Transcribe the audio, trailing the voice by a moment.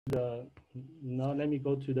the, now let me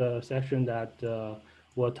go to the section that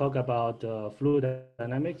will talk about fluid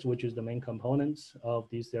dynamics, which is the main components of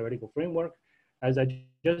this theoretical framework. As I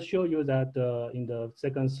just showed you that in the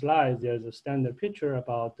second slide, there's a standard picture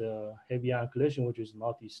about the heavy ion collision, which is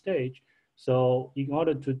multi-stage. So in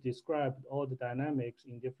order to describe all the dynamics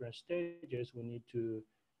in different stages, we need to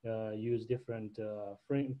use different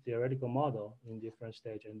theoretical model in different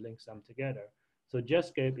stage and link them together. So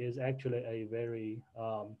JETSCAPE is actually a very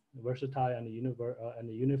versatile and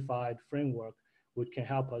unified framework which can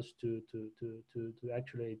help us to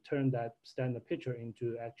actually turn that standard picture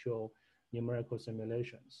into actual numerical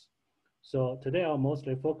simulations. So today I'll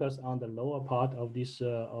mostly focus on the lower part of this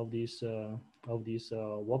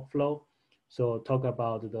workflow. So talk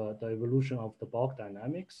about the evolution of the bulk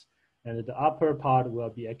dynamics, and the upper part will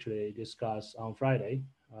be actually discussed on Friday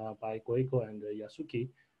by Goiko and Yasuki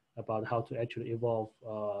about how to actually evolve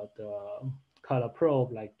the color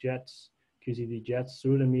probe like jets, QCD jets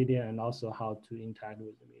through the medium, and also how to interact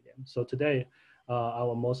with the medium. So today, I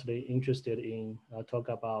was mostly interested in talk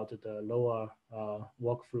about the lower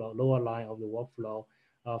workflow, lower line of the workflow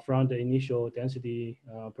from the initial density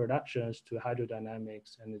productions to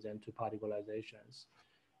hydrodynamics and then to particleizations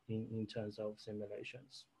in terms of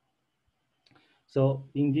simulations. So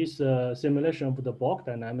in this simulation of the bulk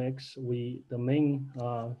dynamics, the main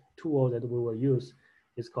tool that we will use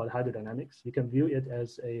is called hydrodynamics. You can view it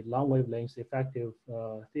as a long wavelength effective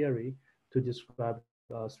theory to describe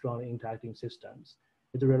strongly interacting systems.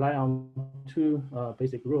 It relies on two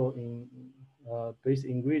basic rules in basic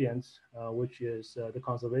ingredients, which is the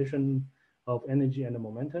conservation of energy and the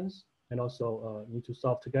momentums, and also need to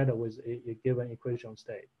solve together with a given equation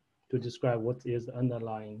state to describe what is the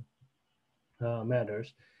underlying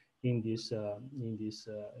matters in the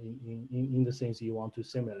things you want to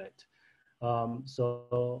simulate.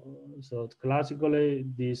 So classically,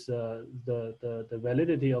 the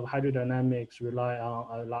validity of hydrodynamics rely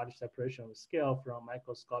on a large separation of scale from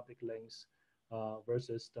microscopic lengths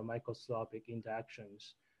versus the microscopic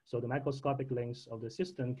interactions. So the microscopic lengths of the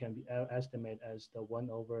system can be estimated as the 1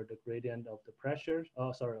 over the gradient of the pressure,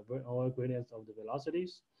 over gradients of the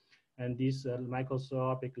velocities. And these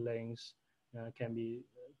microscopic lengths can be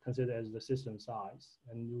considered as the system size,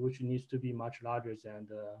 and which needs to be much larger than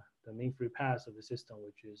the mean free path of the system,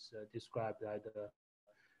 which is described by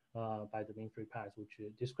the mean free path, which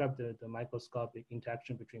describes the microscopic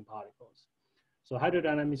interaction between particles. So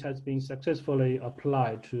hydrodynamics has been successfully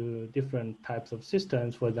applied to different types of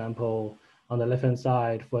systems. For example, on the left-hand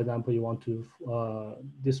side, for example, you want to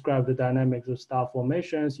describe the dynamics of star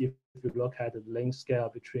formations. If you look at the length scale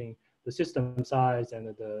between the system size and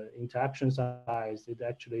the interaction size, it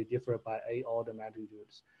actually differ by 8 order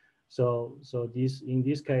magnitudes. So in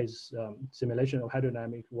this case, simulation of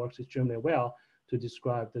hydrodynamics works extremely well to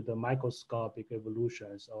describe the microscopic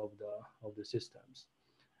evolutions of the systems.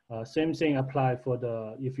 Same thing applied for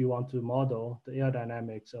if you want to model the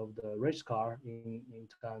aerodynamics of the race car in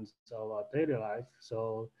terms of daily life.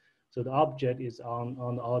 So the object is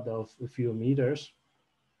on the order of a few meters,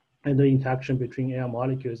 and the interaction between air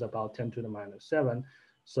molecules is about 10 to the minus 7.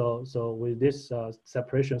 So with this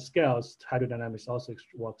separation scales, hydrodynamics also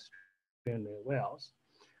works extremely well.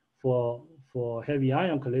 For heavy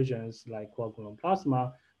ion collisions like quark-gluon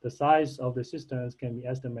plasma, the size of the systems can be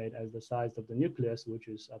estimated as the size of the nucleus, which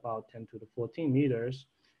is about 10 to the 14 meters.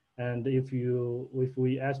 And if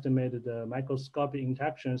we estimated the microscopic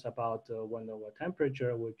interactions about 1 over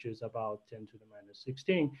temperature, which is about 10 to the minus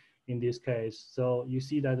 16 in this case. So you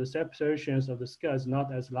see that the separations of the scale is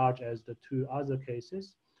not as large as the two other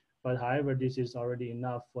cases, but however, this is already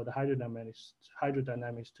enough for the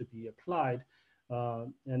hydrodynamics to be applied.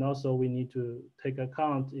 And also we need to take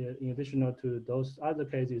account in addition to those other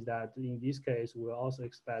cases that in this case, we'll also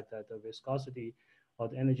expect that the viscosity or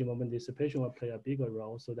the energy moment dissipation will play a bigger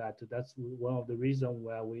role. So that's one of the reasons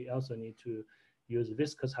where we also need to use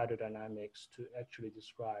viscous hydrodynamics to actually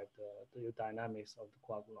describe the dynamics of the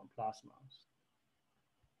quark-gluon plasmas.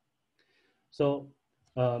 So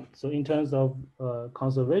in terms of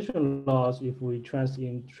conservation laws, if we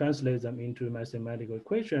translate them into mathematical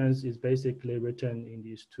equations, it's basically written in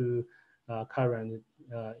these two current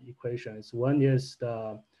equations. One is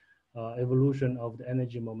the evolution of the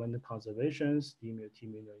energy momentum conservations, d mu t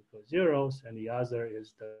mu equals 0, and the other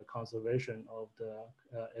is the conservation of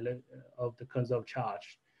the conserved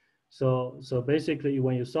charge. So basically,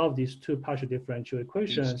 when you solve these two partial differential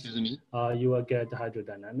equations, you will get the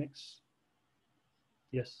hydrodynamics.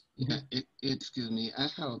 Yes. Yeah, excuse me. I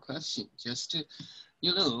have a question. Just,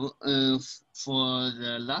 for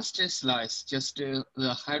the last slides, just the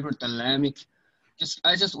hydrodynamic.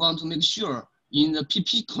 I just want to make sure in the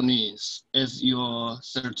PP collisions, as your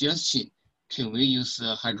suggestion, can we use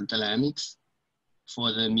hydrodynamics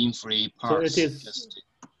for the mean-free So parts?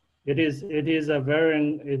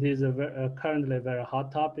 currently a very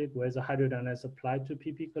hot topic where the hydrodynamics applied to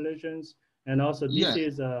PP collisions. And also this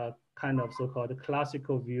is a kind of so-called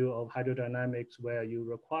classical view of hydrodynamics where you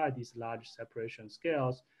require these large separation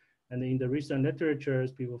scales. And in the recent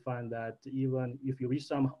literatures, people find that even if you reach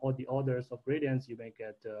some of the orders of gradients, you may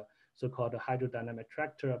get so-called hydrodynamic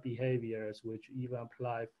tractor behaviors, which even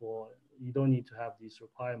apply for, you don't need to have these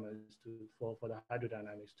requirements for the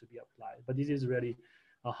hydrodynamics to be applied. But this is really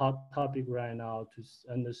a hot topic right now to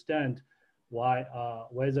understand why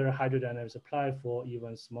whether hydrodynamics apply for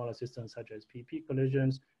even smaller systems such as PP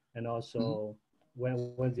collisions, and also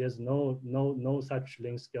when there's no such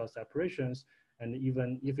length scale separations, and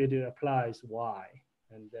even if it applies, why?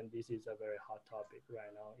 And then this is a very hot topic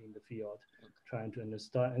right now in the field, trying to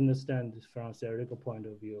understand from a theoretical point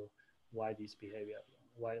of view why this behavior,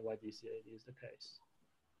 why this is the case.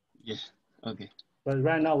 Yeah. Okay. But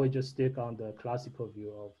right now we just stick on the classical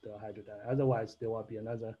view of the hydrodynamics. Otherwise, there will be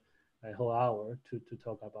another a whole hour to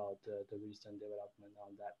talk about the recent development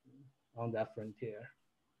on that frontier.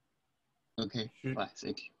 Okay. Bye.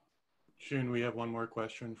 Thank you. Chun, we have one more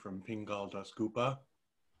question from Pingal Dasgupa.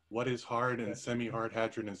 What is hard and semi-hard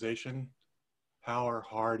hadronization? How are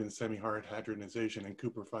hard and semi-hard hadronization and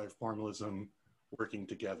Cooper 5 formalism working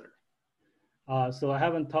together? So I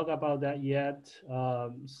haven't talked about that yet.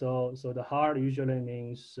 So the hard usually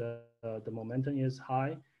means the momentum is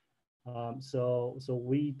high. So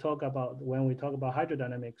we talk about, when we talk about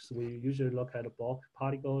hydrodynamics, we usually look at bulk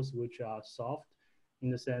particles, which are soft in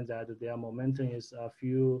the sense that their momentum is a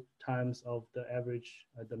few times of the average,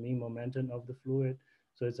 the mean momentum of the fluid.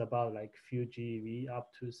 So it's about like few GeV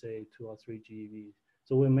up to say 2 or 3 GeV.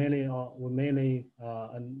 So we mainly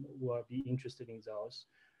will be interested in those.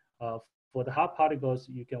 For the hard particles,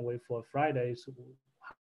 you can wait for Fridays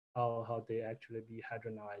how they actually be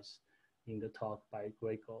hadronized in the talk by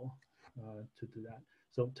Greco to do that.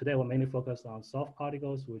 So today we're mainly focused on soft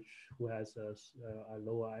particles, who has a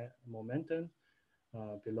lower momentum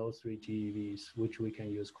below 3 GeVs, which we can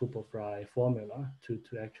use Cooper-Frye formula to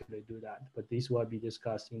actually do that. But these will be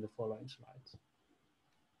discussed in the following slides.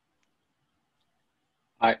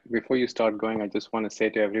 Before you start going, I just want to say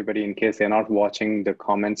to everybody, in case they're not watching the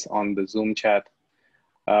comments on the Zoom chat,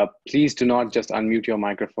 please do not just unmute your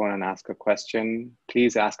microphone and ask a question.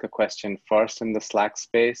 Please ask a question first in the Slack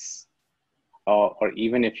space, or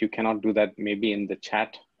even if you cannot do that, maybe in the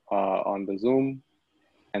chat on the Zoom.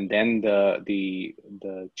 And then the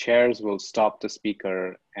chairs will stop the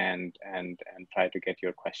speaker and try to get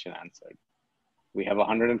your question answered. We have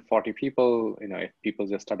 140 people. You know, if people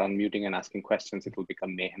just start unmuting and asking questions, it will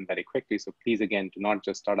become mayhem very quickly. So please, again, do not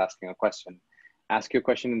just start asking a question. Ask your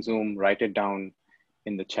question in Zoom, write it down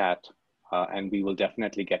in the chat, and we will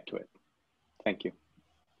definitely get to it. Thank you.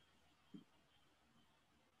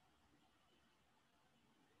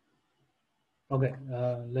 Okay,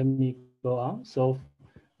 let me go on. So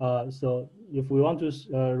if we want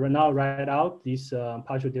to now write out these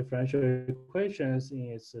partial differential equations in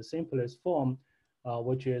its simplest form,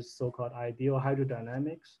 which is so-called ideal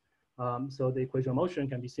hydrodynamics. So the equation of motion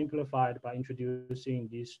can be simplified by introducing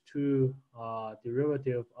these two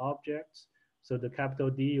derivative objects. So the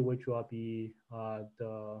capital D, which will be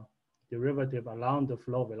the derivative along the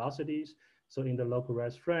flow velocities. So in the local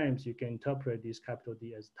rest frames, you can interpret this capital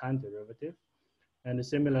D as time derivative. And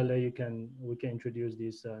similarly, we can introduce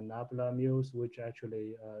these nabla mu's, which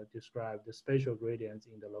actually describe the spatial gradients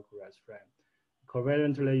in the local rest frame.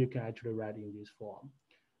 Covariantly, you can actually write in this form.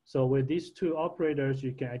 So with these two operators,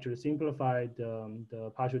 you can actually simplify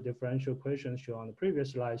the partial differential equations shown on the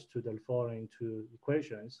previous slides to the following two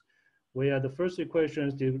equations, where the first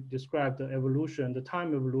equations describe the evolution, the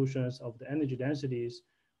time evolutions of the energy densities,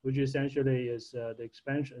 which essentially is the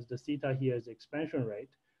expansion, the theta here is the expansion rate.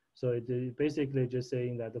 So it is basically just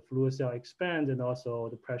saying that the fluid cell expands and also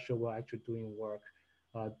the pressure will actually doing work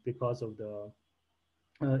because of the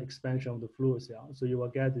expansion of the fluid cell. So you will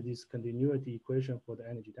get this continuity equation for the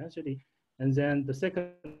energy density. And then the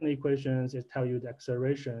second equation is tell you the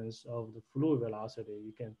accelerations of the fluid velocity.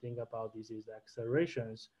 You can think about this as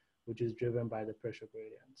accelerations, which is driven by the pressure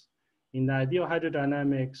gradients. In the ideal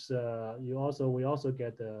hydrodynamics, we also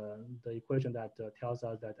get the equation that tells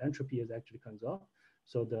us that entropy is actually conserved.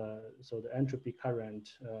 So the entropy current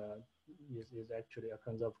is actually a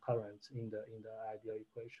conserved current in the ideal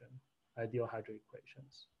equation, ideal hydro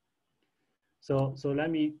equations. So let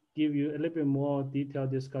me give you a little bit more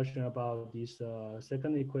detailed discussion about this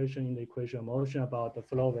second equation in the equation of motion about the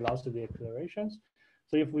flow velocity accelerations.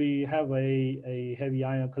 So if we have a heavy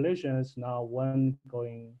ion collisions, now one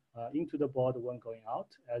going into the board, one going out,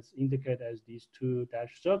 as indicated as these two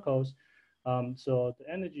dashed circles. So the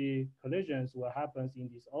energy collisions will happen in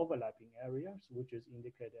these overlapping areas, which is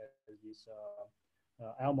indicated as this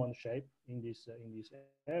almond shape in this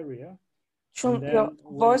area. Chun, your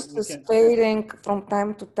voice is fading from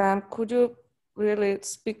time to time. Could you really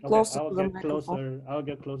speak closer to the microphone? I'll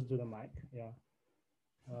get closer to the mic. Yeah.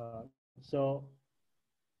 So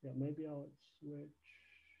yeah, maybe I'll switch.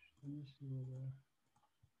 Let me see whether.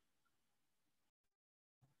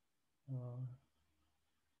 Yeah,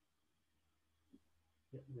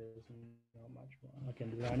 there's not much more I can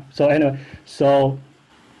do right now. So anyway, so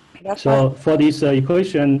for this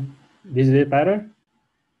equation, is it better?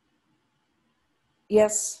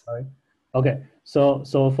 Yes. Sorry. Okay. So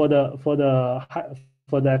for the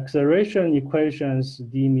acceleration equations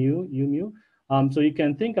d mu u mu, so you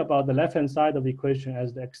can think about the left hand side of the equation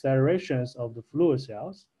as the accelerations of the fluid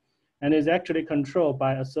cells, and is actually controlled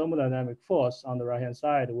by a thermodynamic force on the right hand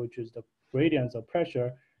side, which is the gradients of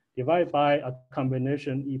pressure divided by a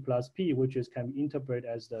combination E plus P, which can be interpreted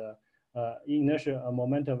as the inertia,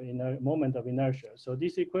 moment of inertia. So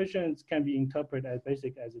these equations can be interpreted as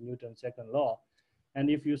basic as Newton's second law. And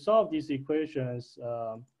if you solve these equations,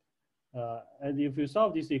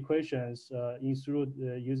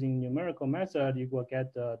 using numerical method, you will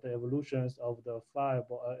get the evolutions of the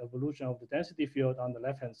evolution of the density field on the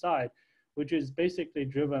left-hand side, which is basically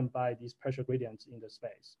driven by these pressure gradients in the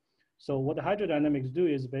space. So what the hydrodynamics do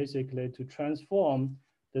is basically to transform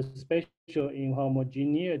the spatial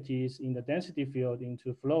inhomogeneities in the density field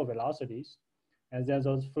into flow velocities. And then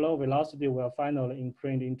those flow velocity will finally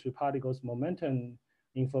imprint into particles momentum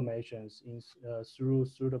informations through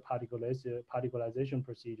the particularization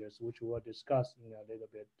procedures, which we'll discuss in a little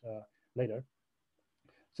bit later.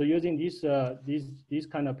 So using these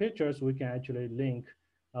kind of pictures, we can actually link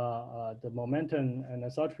the momentum and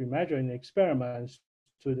anisotropy measure in the experiments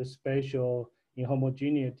to the spatial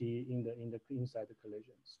inhomogeneity inside the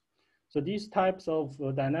collisions. So these types of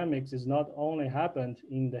dynamics is not only happened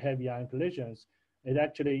in the heavy ion collisions, it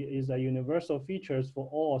actually is a universal features for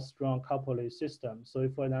all strong coupled systems. So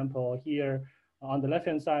if, for example, here on the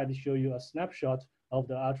left-hand side, show you a snapshot of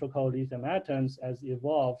the ultra-cold lithium atoms as it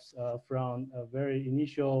evolves from a very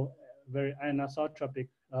initial, very anisotropic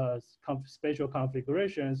spatial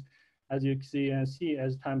configurations. As you see as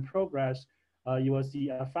time progresses, you will see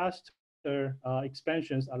a faster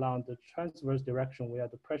expansions along the transverse direction where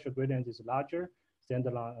the pressure gradient is larger than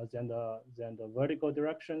the vertical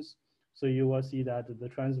directions. So you will see that the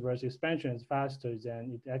transverse expansion is faster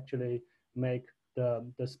than it actually make the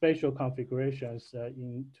spatial configurations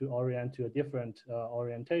to orient to a different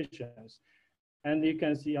orientations. And you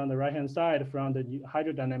can see on the right-hand side from the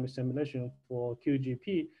hydrodynamic simulation for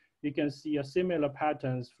QGP, you can see a similar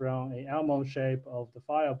patterns from an almond shape of the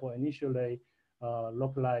fireball initially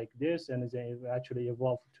look like this, and then it actually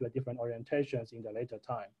evolved to a different orientations in the later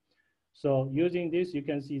time. So using this, you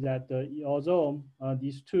can see that although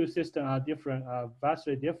these two systems are different, are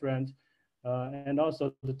vastly different, and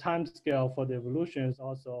also the time scale for the evolution is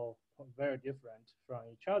also very different from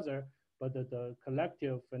each other, but the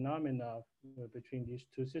collective phenomena between these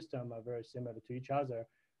two systems are very similar to each other.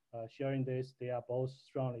 Sharing this, they are both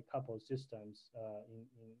strongly coupled systems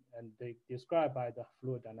and they described by the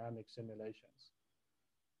fluid dynamic simulations.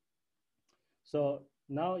 So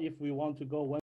now if we want to go one